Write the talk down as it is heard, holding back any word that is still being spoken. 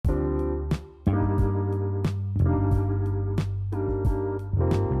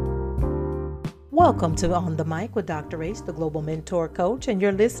Welcome to On the Mic with Dr. H, the Global Mentor Coach, and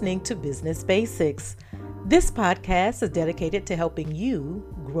you're listening to Business Basics. This podcast is dedicated to helping you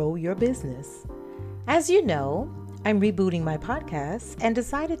grow your business. As you know, I'm rebooting my podcast and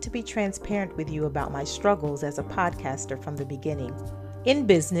decided to be transparent with you about my struggles as a podcaster from the beginning. In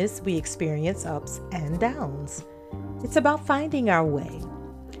business, we experience ups and downs. It's about finding our way.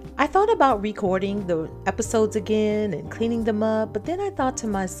 I thought about recording the episodes again and cleaning them up, but then I thought to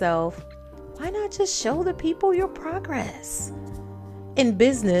myself, why not just show the people your progress? In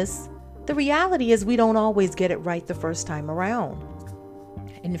business, the reality is we don't always get it right the first time around.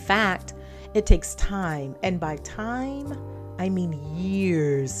 In fact, it takes time, and by time, I mean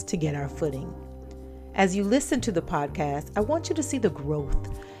years to get our footing. As you listen to the podcast, I want you to see the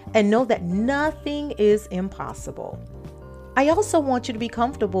growth and know that nothing is impossible. I also want you to be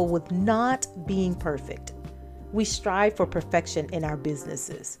comfortable with not being perfect. We strive for perfection in our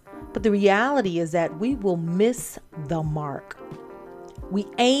businesses, but the reality is that we will miss the mark. We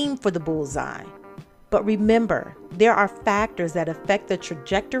aim for the bullseye, but remember, there are factors that affect the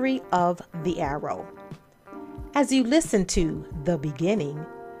trajectory of the arrow. As you listen to the beginning,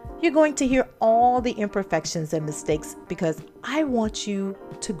 you're going to hear all the imperfections and mistakes because I want you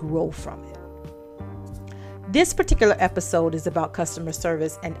to grow from it. This particular episode is about customer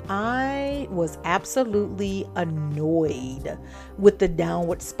service, and I was absolutely annoyed with the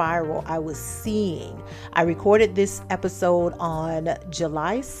downward spiral I was seeing. I recorded this episode on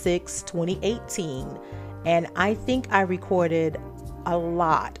July 6, 2018, and I think I recorded a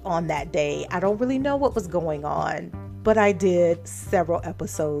lot on that day. I don't really know what was going on, but I did several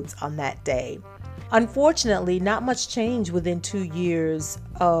episodes on that day. Unfortunately, not much changed within 2 years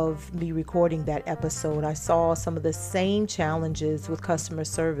of me recording that episode. I saw some of the same challenges with customer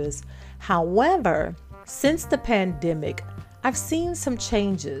service. However, since the pandemic, I've seen some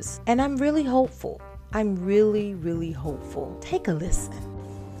changes and I'm really hopeful. I'm really hopeful. Take a listen.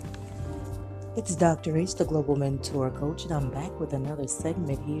 It's Dr. H, the Global Mentor Coach, and I'm back with another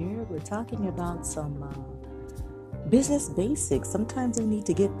segment here. We're talking about some business basics. Sometimes we need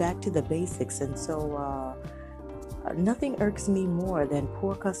to get back to the basics, and so nothing irks me more than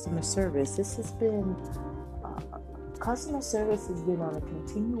poor customer service. Customer service has been on a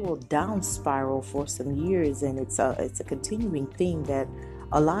continual down spiral for some years, and it's a continuing thing that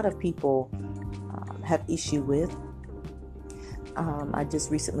a lot of people have issue with. I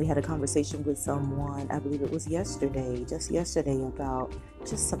just recently had a conversation with someone, I believe it was yesterday, about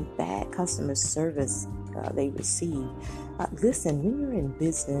just some bad customer service they received. Listen, when you're in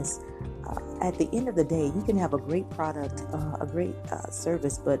business, at the end of the day, you can have a great product, a great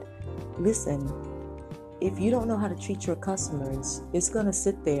service, but listen, if you don't know how to treat your customers, it's going to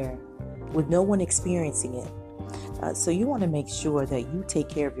sit there with no one experiencing it. So you want to make sure that you take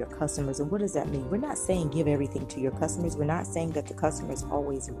care of your customers. And what does that mean? We're not saying give everything to your customers. We're not saying that the customer is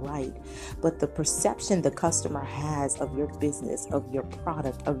always right. But the perception the customer has of your business, of your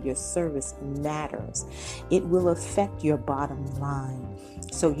product, of your service matters. It will affect your bottom line.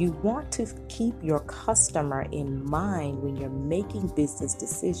 So you want to keep your customer in mind when you're making business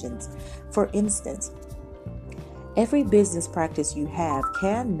decisions. For instance, every business practice you have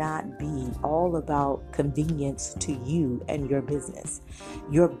cannot be all about convenience to you and your business.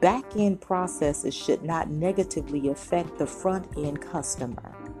 Your back-end processes should not negatively affect the front-end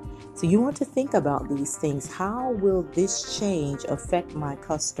customer. So you want to think about these things. How will this change affect my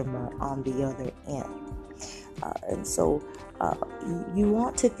customer on the other end? And so you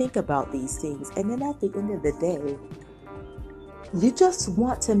want to think about these things. And then at the end of the day, you just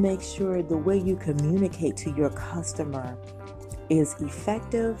want to make sure the way you communicate to your customer is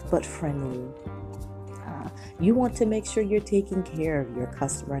effective but friendly. You want to make sure you're taking care of your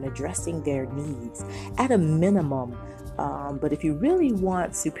customer and addressing their needs at a minimum. But if you really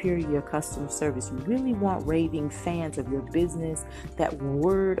want superior customer service, you really want raving fans of your business, that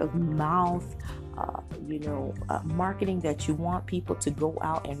word of mouth, marketing that you want people to go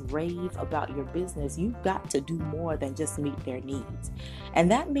out and rave about your business, you've got to do more than just meet their needs.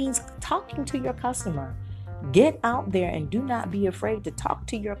 And that means talking to your customer. Get out there and do not be afraid to talk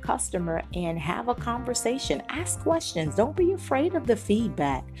to your customer and have a conversation. Ask questions. Don't be afraid of the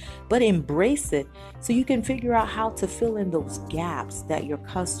feedback, but embrace it so you can figure out how to fill in those gaps that your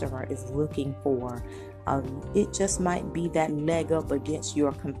customer is looking for. It just might be that leg up against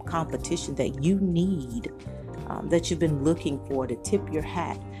your competition that you need, that you've been looking for to tip your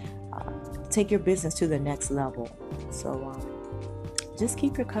hat, take your business to the next level. So just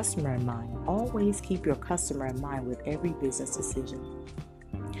keep your customer in mind. Always keep your customer in mind with every business decision.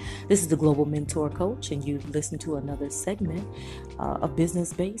 This is the Global Mentor Coach, and you've listened to another segment of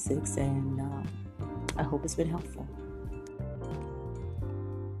Business Basics. And I hope it's been helpful.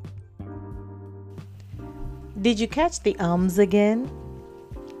 Did you catch the ums again?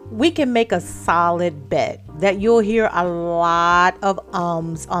 We can make a solid bet that you'll hear a lot of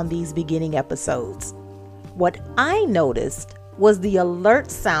ums on these beginning episodes. What I noticed was the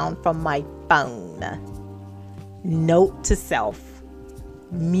alert sound from my phone. Note to self: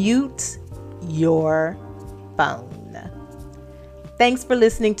 mute your phone. Thanks for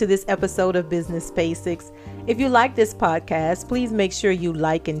listening to this episode of Business Basics. If you like this podcast, please make sure you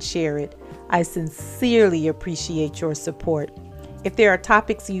like and share it. I sincerely appreciate your support. If there are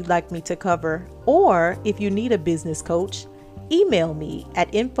topics you'd like me to cover, or if you need a business coach, email me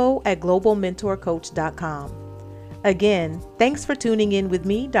at info@globalmentorcoach.com. Again, thanks for tuning in with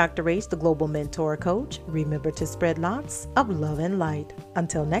me, Dr. Ace, the Global Mentor Coach. Remember to spread lots of love and light.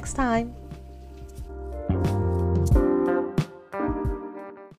 Until next time.